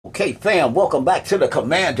Okay, fam, welcome back to the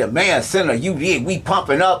Command Center. We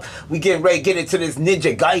pumping up. We getting ready to get into this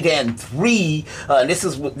Ninja Giaden 3. This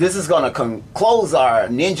is gonna close our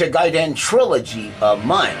Ninja Giaden Trilogy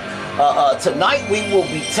month. Tonight we will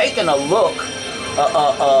be taking a look.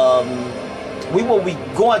 We will be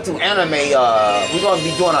going to anime. We're gonna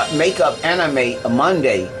be doing a makeup anime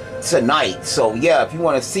Monday tonight. So yeah, if you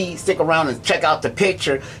want to stick around and check out the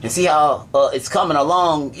picture and see how it's coming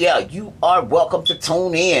along, yeah, you are welcome to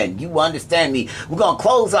tune in. You understand me? We're gonna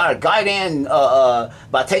close our Giaden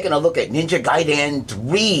by taking a look at Ninja Giaden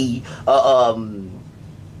 3,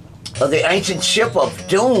 the Ancient Ship of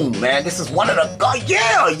Doom, man. This is one of the,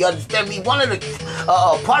 yeah, you understand me? One of the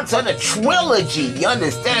parts of the trilogy, you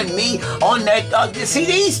understand me? On that, see,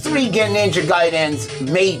 these three Ninja Giadens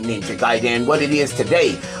made Ninja Giaden what it is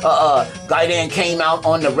today. Giaden came out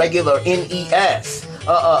on the regular NES.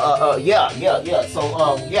 Yeah. So,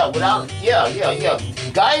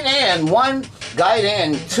 Giaden 1,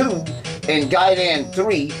 Giaden 2, and Giaden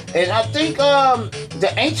 3, and I think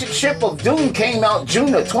the Ancient Ship of Doom came out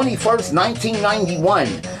June the 21st,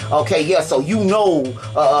 1991. Okay, yeah, so you know,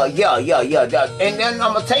 yeah. And then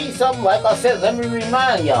I'm gonna tell you something. Like I said, let me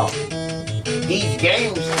remind y'all, these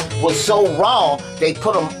games were so raw, they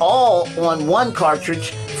put them all on one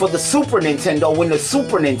cartridge for the Super Nintendo when the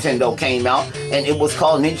Super Nintendo came out, and it was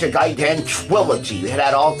called Ninja Giaden Trilogy. It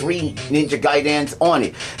had all three Ninja Giadens on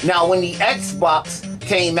it. Now, when the Xbox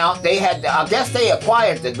came out, they had, I guess they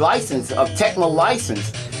acquired the license of Techno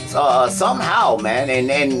license somehow, man,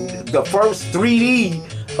 and the first 3D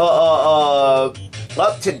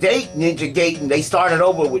up-to-date Ninja Gaiden, they started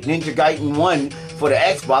over with Ninja Gaiden 1 for the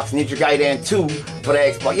Xbox, Ninja Giaden 2 for the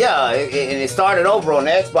Xbox. Yeah, and it started over on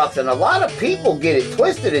the Xbox, and a lot of people get it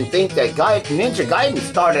twisted and think that Ninja Gaiden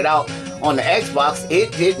started out on the Xbox.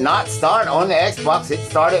 It did not start on the Xbox. It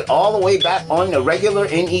started all the way back on the regular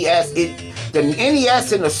NES. The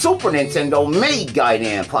NES and the Super Nintendo made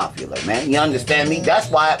Giaden popular, man. You understand me? That's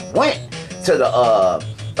why it went to the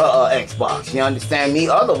Xbox. You understand me?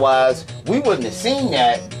 Otherwise, we wouldn't have seen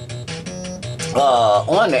that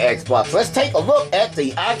on the Xbox. Let's take a look at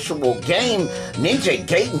the actual game, Ninja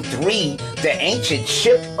Gaiden 3, the Ancient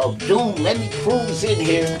Ship of Doom. Let me cruise in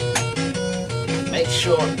here. Make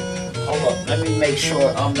sure, hold up, let me make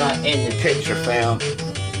sure I'm not in the picture, fam,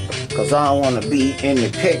 because I don't want to be in the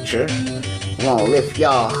picture. I want to lift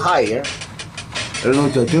y'all higher.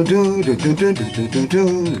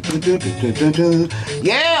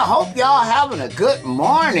 Yeah, hope y'all having a good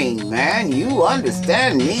morning, man. You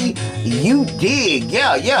understand me? You dig.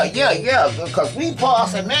 Yeah. Because we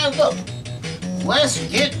paused and, man, look, let's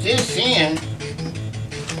get this in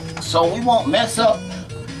so we won't mess up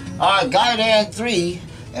our Giaden 3.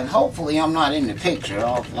 And hopefully I'm not in the picture.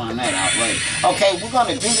 I'll find that out later. Okay, we're going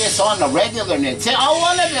to do this on the regular Nintendo. I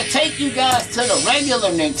wanted to take you guys to the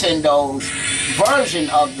regular Nintendo's version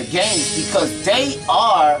of the games because they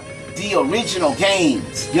are the original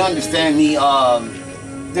games. You understand me?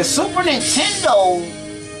 The Super Nintendo,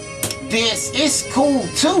 this is cool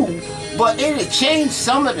too, but it had changed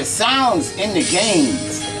some of the sounds in the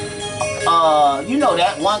games. You know,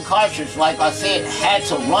 that one cartridge, like I said, had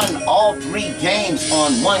to run all three games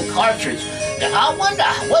on one cartridge. And I wonder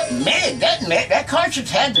what that cartridge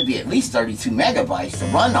had to be at least 32 megabytes to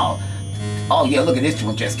run all. Oh yeah, look at this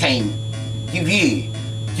one just came. You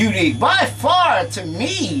did. By far, to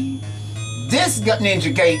me, this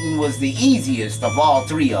Ninja Gaiden was the easiest of all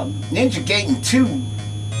three of them. Ninja Gaiden 2,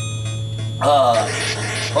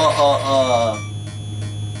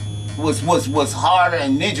 was harder,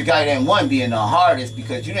 and Ninja Giaden 1 being the hardest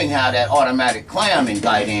because you didn't have that automatic clam in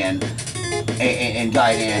Giaden. And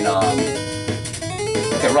Giaden,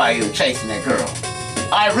 look at Ryu chasing that girl.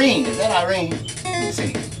 Irene, is that Irene? Let me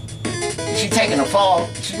see. Is she taking a fall?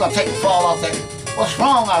 She's gonna take a fall off that. What's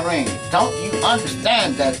wrong, Irene? Don't you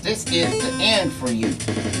understand that this is the end for you?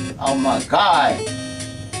 Oh my God.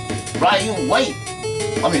 Ryu, wait.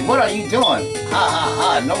 I mean, what are you doing?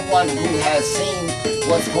 Ha. No one who has seen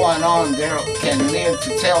what's going on there can live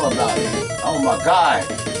to tell about it. Oh my God.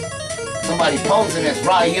 Somebody posing as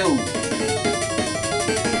Ryu.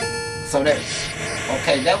 So that,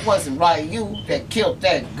 okay, that wasn't Ryu that killed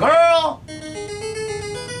that girl.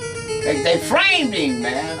 They framed him,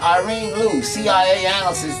 man. Irene Liu, CIA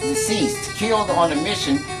analyst, is deceased, killed on a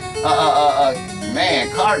mission. Man,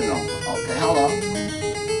 Cardinal. Okay, hold on.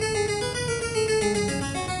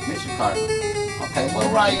 Mission Cardinal. Okay, well,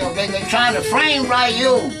 Ryu, they're trying to frame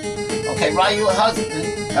Ryu. Okay, Ryu husband,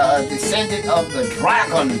 descendant of the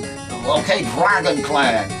dragon, Okay, Dragon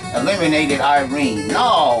Clan eliminated Irene.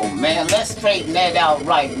 No, man, let's straighten that out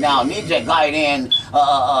right now. Ninja Giaden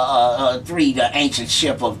 3, the ancient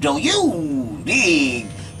ship of Doom. You dig?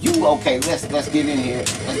 You okay? Let's get in here.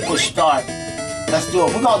 Let's push start. Let's do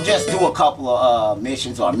it. We're gonna just do a couple of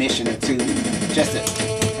missions or a mission or two. Just to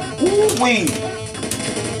ooh-wee.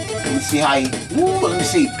 Let me see how you. Ooh, let me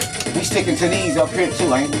see. We sticking to these up here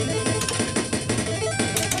too, ain't we?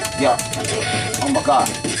 Yeah. Oh my God,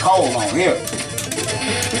 it's cold on here.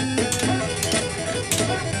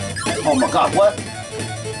 Oh my God, what?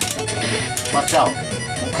 Watch out.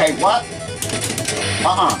 Okay, what?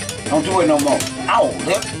 Don't do it no more. Ow,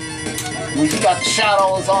 lip. Well, you got the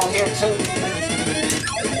shadows on here too.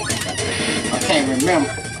 I can't remember.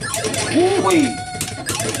 Woo-wee.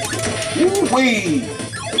 Woo-wee.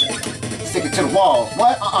 Stick it to the walls.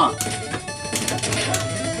 What?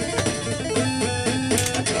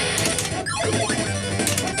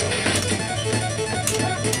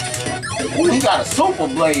 Ooh, he got a super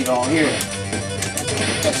blade on here.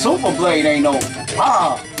 That super blade ain't no.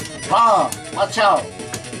 Watch out.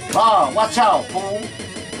 Watch out, fool.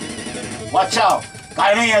 Watch out.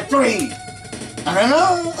 Giaden 3.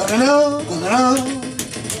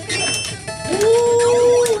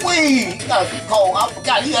 Ooh-wee. He got some cold. I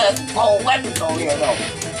forgot he had some cold weapons on here, though.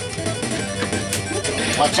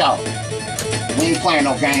 Watch out. We ain't playing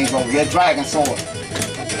no games over here. Dragon sword.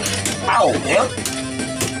 Ow, yep.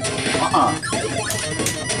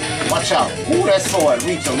 Watch out. Ooh, that sword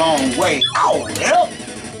reach a long way. Ow, yep.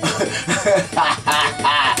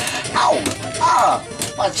 Ow.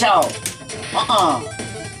 Watch out.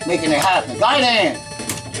 Making it happen. Giaden.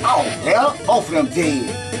 Ow, yep. Both of them dead.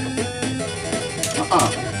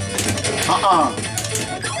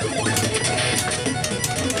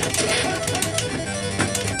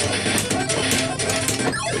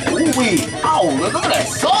 Ooh-wee. Ow, look at that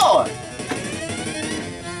sword.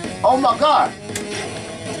 Oh my God.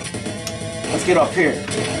 Let's get up here.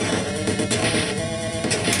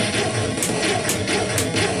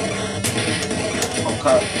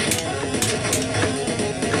 Okay.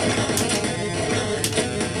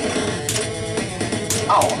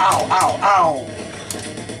 Ow, ow, ow, ow.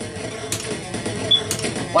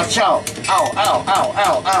 Watch out. Ow, ow, ow,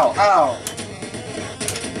 ow, ow, ow.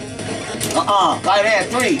 Giaden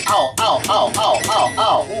 3. Ow, ow, ow, ow, ow,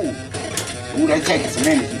 ow. Ooh. Ooh, they taking some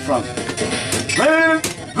energy from it. Yeah!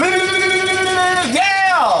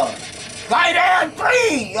 Giaden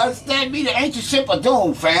 3! You understand me? The ancient ship of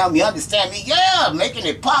Doom, fam. You understand me? Yeah, making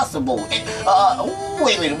it possible. Ooh,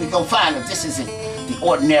 wait a minute. We gonna find that this isn't the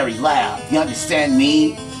ordinary lab. You understand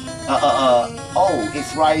me? Oh,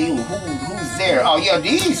 it's right here. Who's there? Oh, yeah,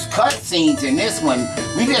 these cutscenes in this one,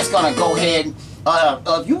 we just gonna go ahead.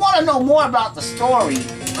 If you want to know more about the story,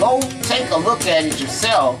 go take a look at it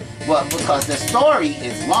yourself. But because the story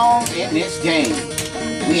is long in this game.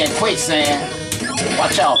 We in quicksand.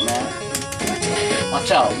 Watch out, man.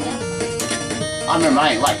 Watch out, man. I remember I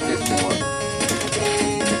ain't like this board.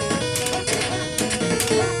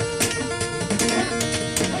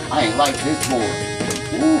 I ain't like this board.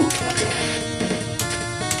 Ooh.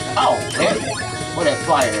 Oh, man. Where that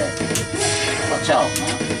fire at? Watch out,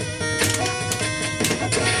 man.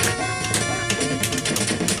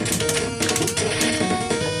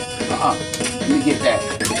 Let me get that.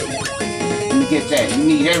 Let me get that. You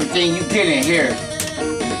need everything you get in here.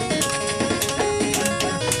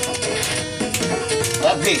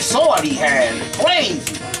 That big sword he had. Crazy.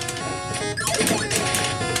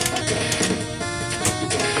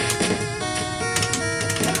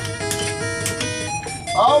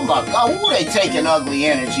 Oh my God. Ooh, they taking ugly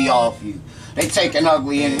energy off you. They taking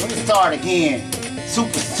ugly energy. Let's start again.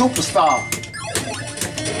 Superstar.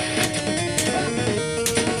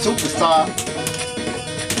 Superstar.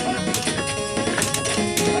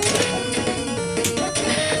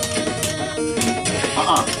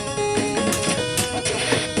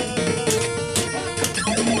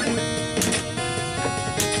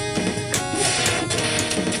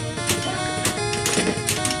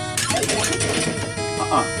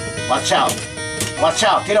 Watch out. Watch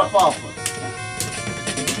out. Get up off us.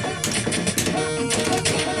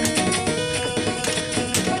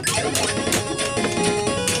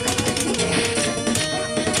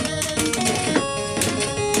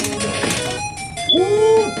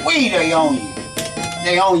 Ooh-wee, they own you.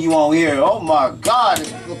 They own you on here. Oh my God.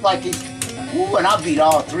 It looks like he's... Ooh, and I beat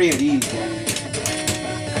all 3 of these games.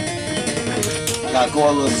 Gotta go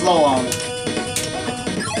a little slow on it.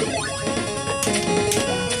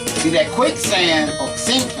 See that quicksand will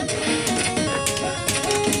sink you.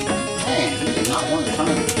 Man, he did not want to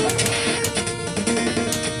turn.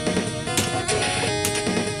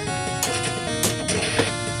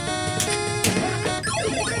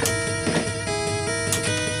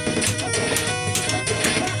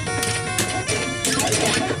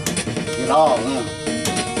 all them.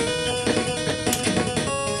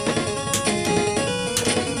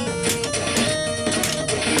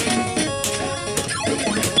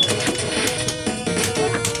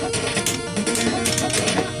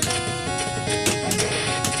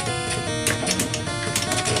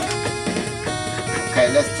 Okay,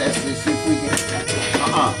 let's see if we can.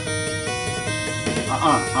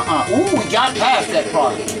 Ooh, we got past that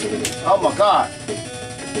part. Oh my God.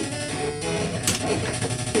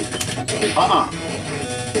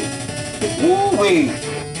 Ooh wee.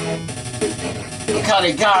 Look how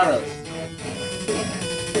they got us.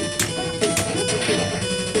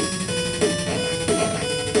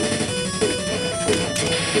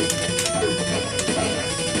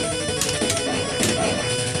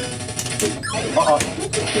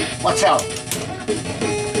 Watch out.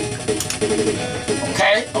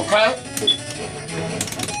 Okay.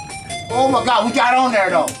 Oh my God, we got on there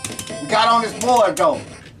though. We got on this board though.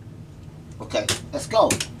 Okay, let's go.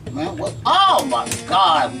 Man, what? Oh my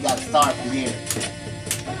God, we gotta start from here.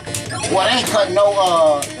 Well, they ain't cut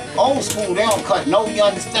no, old school, they don't cut no, you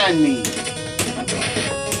understand me.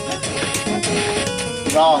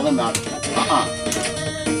 Get all them out.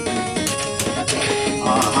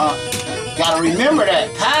 Gotta remember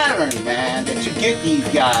that pattern, man, that you get these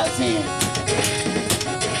guys in.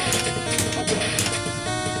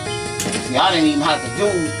 See, I didn't even have to do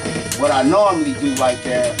what I normally do right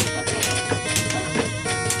there.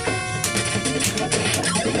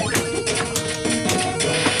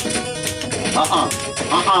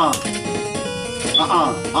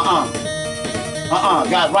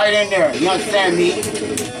 Got right in there, you understand me?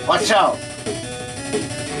 Watch out.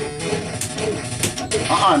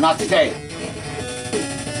 Not today.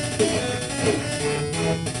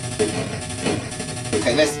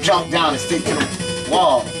 Okay, let's jump down and stick to the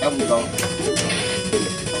wall. There we go.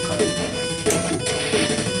 Okay.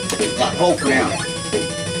 Got both of them.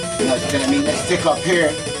 You understand me? Let's stick up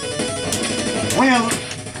here. Round.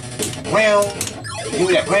 Do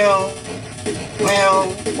that.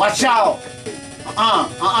 Round. Watch out.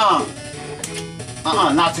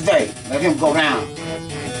 Not today. Let him go down.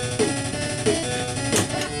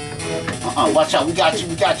 Watch out. We got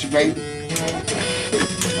you, baby.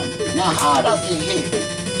 Now hard up in here.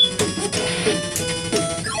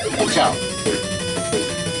 Watch out.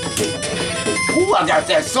 Ooh, I got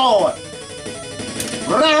that sword.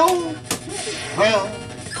 Round.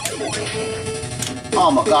 Oh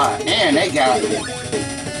my God, and they got it.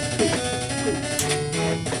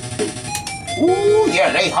 Ooh,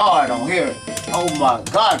 yeah, they hard on here. Oh my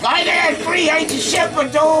God, guy there, free ain't your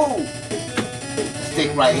shepherd, dude.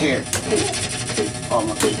 Stick right here. Oh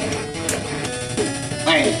my God.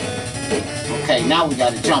 Man. Okay, now we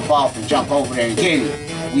gotta jump off and jump over there and get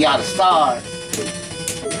it. We out of stars.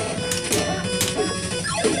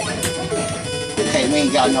 Okay, we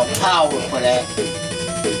ain't got no power for that.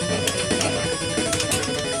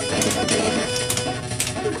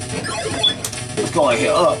 Let's go in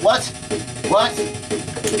here. What?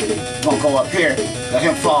 We're gonna go up here. Let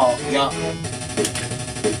him fall. Yup.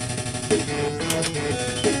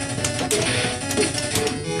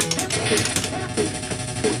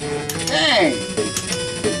 Dang.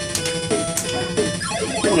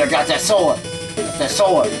 Ooh, I got that sword.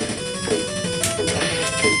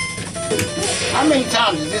 How many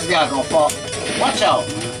times is this guy gonna fall? Watch out,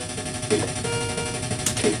 man.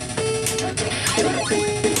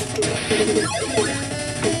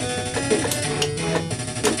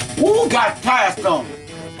 Ooh, got past him.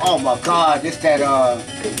 Oh my God, this that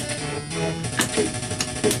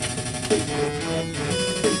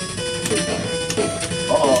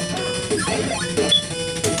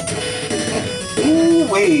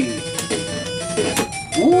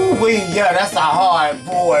Ooh-wee, yeah, that's a hard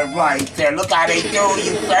boy right there. Look how they do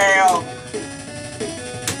you, fam.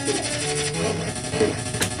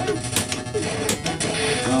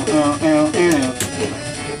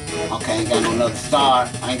 Okay, ain't got no another star.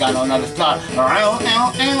 I ain't got no another star.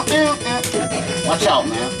 Watch out,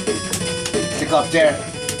 man. Stick up there.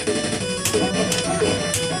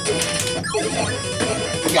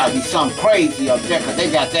 There gotta be something crazy up there, cause they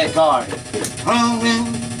got that guard.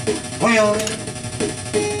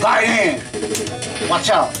 Guard in. Watch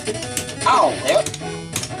out. Ow, yep.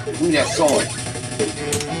 Give me that sword.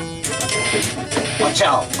 Watch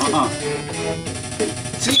out.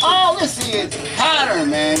 See, all this is pattern,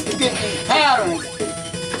 man. You get these patterns.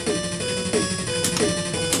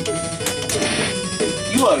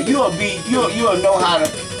 You'll know how to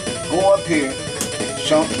go up here,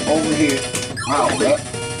 jump over here. Wow, yep.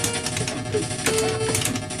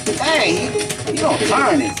 Dang, you don't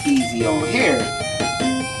turn this easy over here.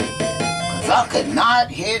 Cause I could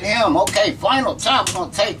not hit him. Okay, final time. We're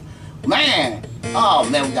gonna take, man. Oh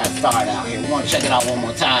man, we gotta start out here. We're gonna check it out one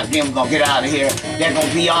more time. Then we're gonna get out of here. That's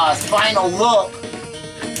gonna be our final look.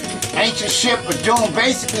 Ancient Ship of Doom.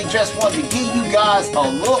 Basically just wanted to give you guys a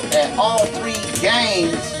look at all 3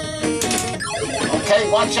 games. Okay,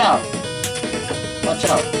 watch out. Watch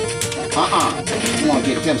out. We wanna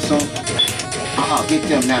get them soon. Get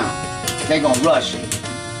them now. They gonna rush it.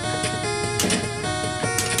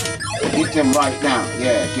 Get them right now.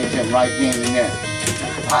 Yeah, get them right then and there.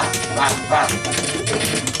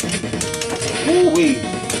 Ooh-wee.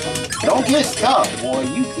 Don't get stuck, boy.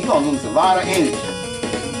 You gonna lose a lot of energy.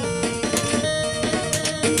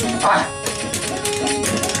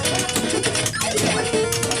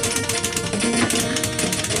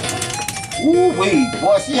 Ooh-wee.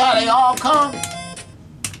 Boy, see how they all come?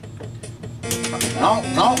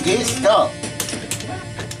 Don't get stuck.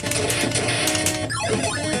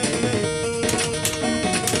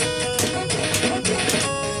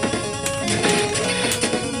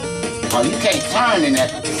 Oh, you can't turn in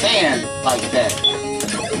that sand like that.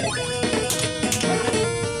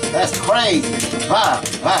 That's crazy. Wow.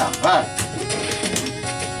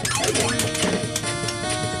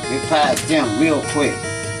 Get past them real quick.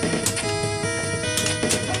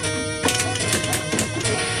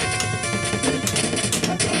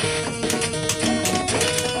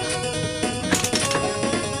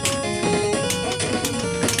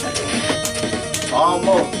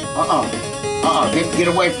 Almost. Get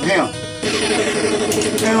away from him.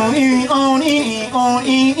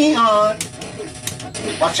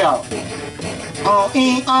 Watch out.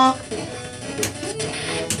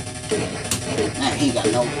 Man, he got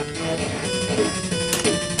no.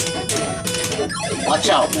 Watch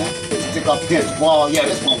out, man. Stick up against the wall. Yeah,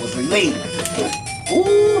 this one was elite.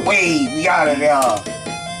 Ooh, we out of there.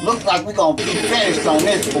 Looks like we're gonna be finished on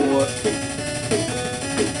this board.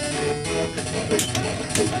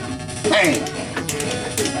 Man.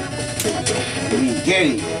 We get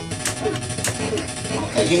him.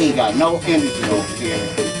 Okay, he ain't got no energy over here.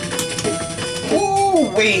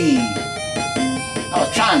 Ooh-wee. I was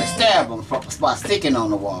trying to stab him by sticking on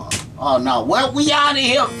the wall. Oh no, well, we out of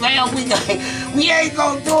here, fam. We ain't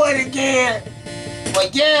gonna do it again.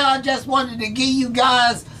 But yeah, I just wanted to give you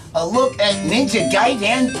guys a look at Ninja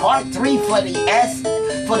Giaden Part 3 for the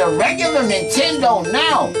regular Nintendo.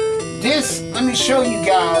 Now, this, let me show you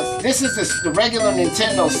guys. This is the regular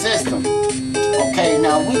Nintendo system. Okay,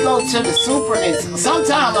 now we go to the Super Nintendo.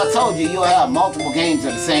 Sometimes I told you you'll have multiple games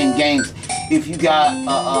of the same games if you got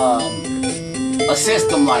a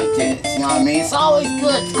system like this. You know what I mean? It's always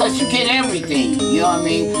good because you get everything. You know what I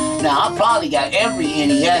mean? Now I probably got every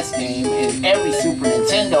NES game and every Super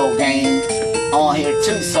Nintendo game on here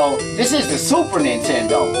too. So this is the Super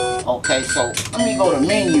Nintendo. Okay, so let me go to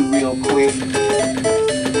menu real quick.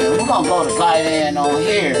 And we're gonna go to Giaden on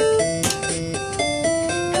here.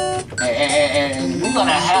 And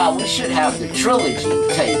we should have the Trilogy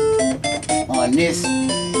tape on this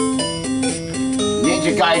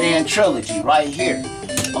Ninja Giaden Trilogy right here.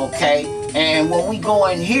 Okay, and when we go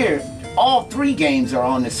in here, all 3 games are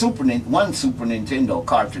on the one Super Nintendo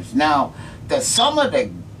cartridge. Now, some of the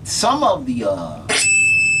sounds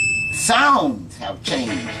have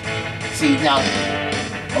changed. See now,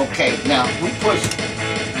 okay, now we go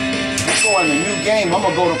in the new game. I'm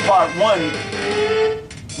gonna go to part 1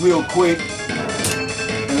 real quick.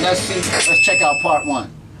 And let's check out part 1.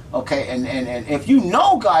 Okay, and if you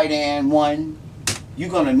know Giaden 1, you're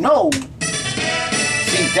gonna know.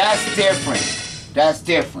 See, that's different. That's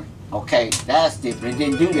different. Okay, that's different. It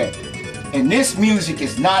didn't do that. And this music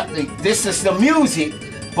is not. This is the music,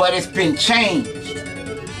 but it's been changed.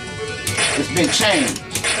 It's been changed.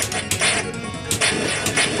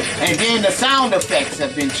 And then the sound effects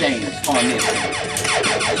have been changed on this.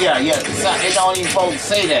 Yeah. They don't even supposed to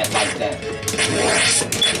say that like that.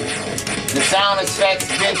 The sound effects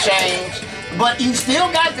have been changed, but you still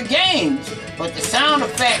got the games, but the sound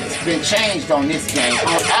effects have been changed on this game.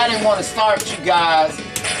 I didn't want to start you guys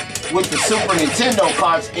with the Super Nintendo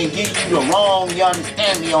carts and give you the wrong, you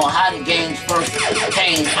understand me, on how the games first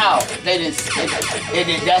came out. They didn't,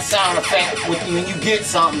 that sound effect, when you get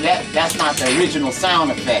something, that's not the original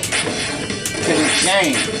sound effect to this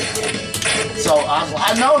game. So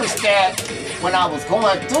I noticed that when I was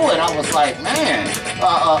going through it, I was like, man,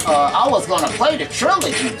 I was gonna play the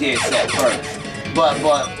Trilogy disc at first, but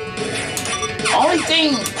only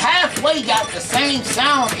thing halfway got the same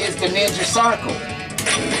sound is the Ninja Circle.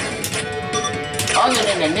 Other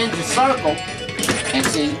than the Ninja Circle, and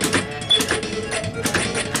see,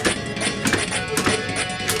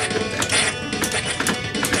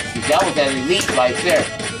 that was that elite right there.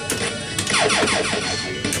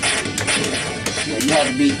 had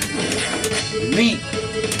to be Meat.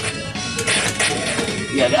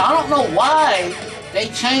 Yeah, I don't know why they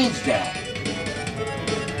changed that.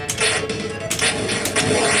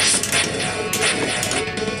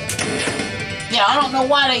 Yeah, I don't know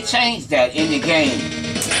why they changed that in the game.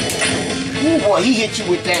 Ooh, boy, he hit you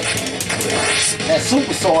with that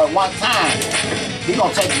super sword one time. He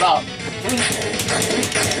gonna take about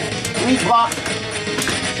three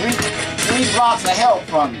blocks of help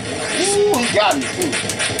from you. Ooh, he got me too.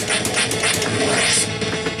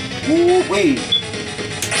 Ooh, wee.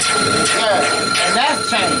 Yeah, and that's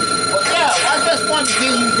changed. But yeah, I just wanted to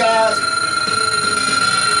give you guys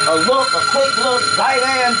a quick look,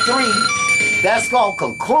 Giaden 3. That's gonna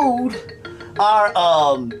conclude our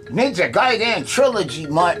Ninja Giaden Trilogy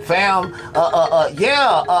month, fam.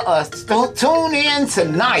 Tune in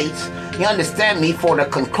tonight, you understand me, for the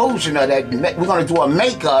conclusion of that. We're gonna do a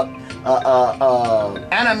makeup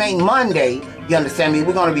Anime Monday. You understand me?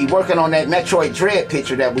 We're going to be working on that Metroid Dread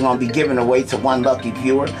picture that we're going to be giving away to one lucky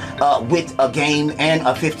viewer with a game and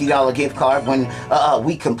a $50 gift card when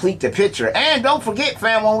we complete the picture. And don't forget,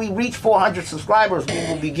 fam, when we reach 400 subscribers, we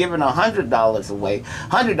will be giving $100 away,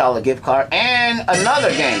 $100 gift card, and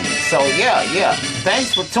another game. So, yeah.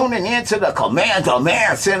 Thanks for tuning in to the Command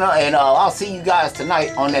Center, and I'll see you guys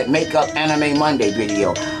tonight on that Makeup Anime Monday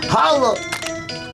video. Holla!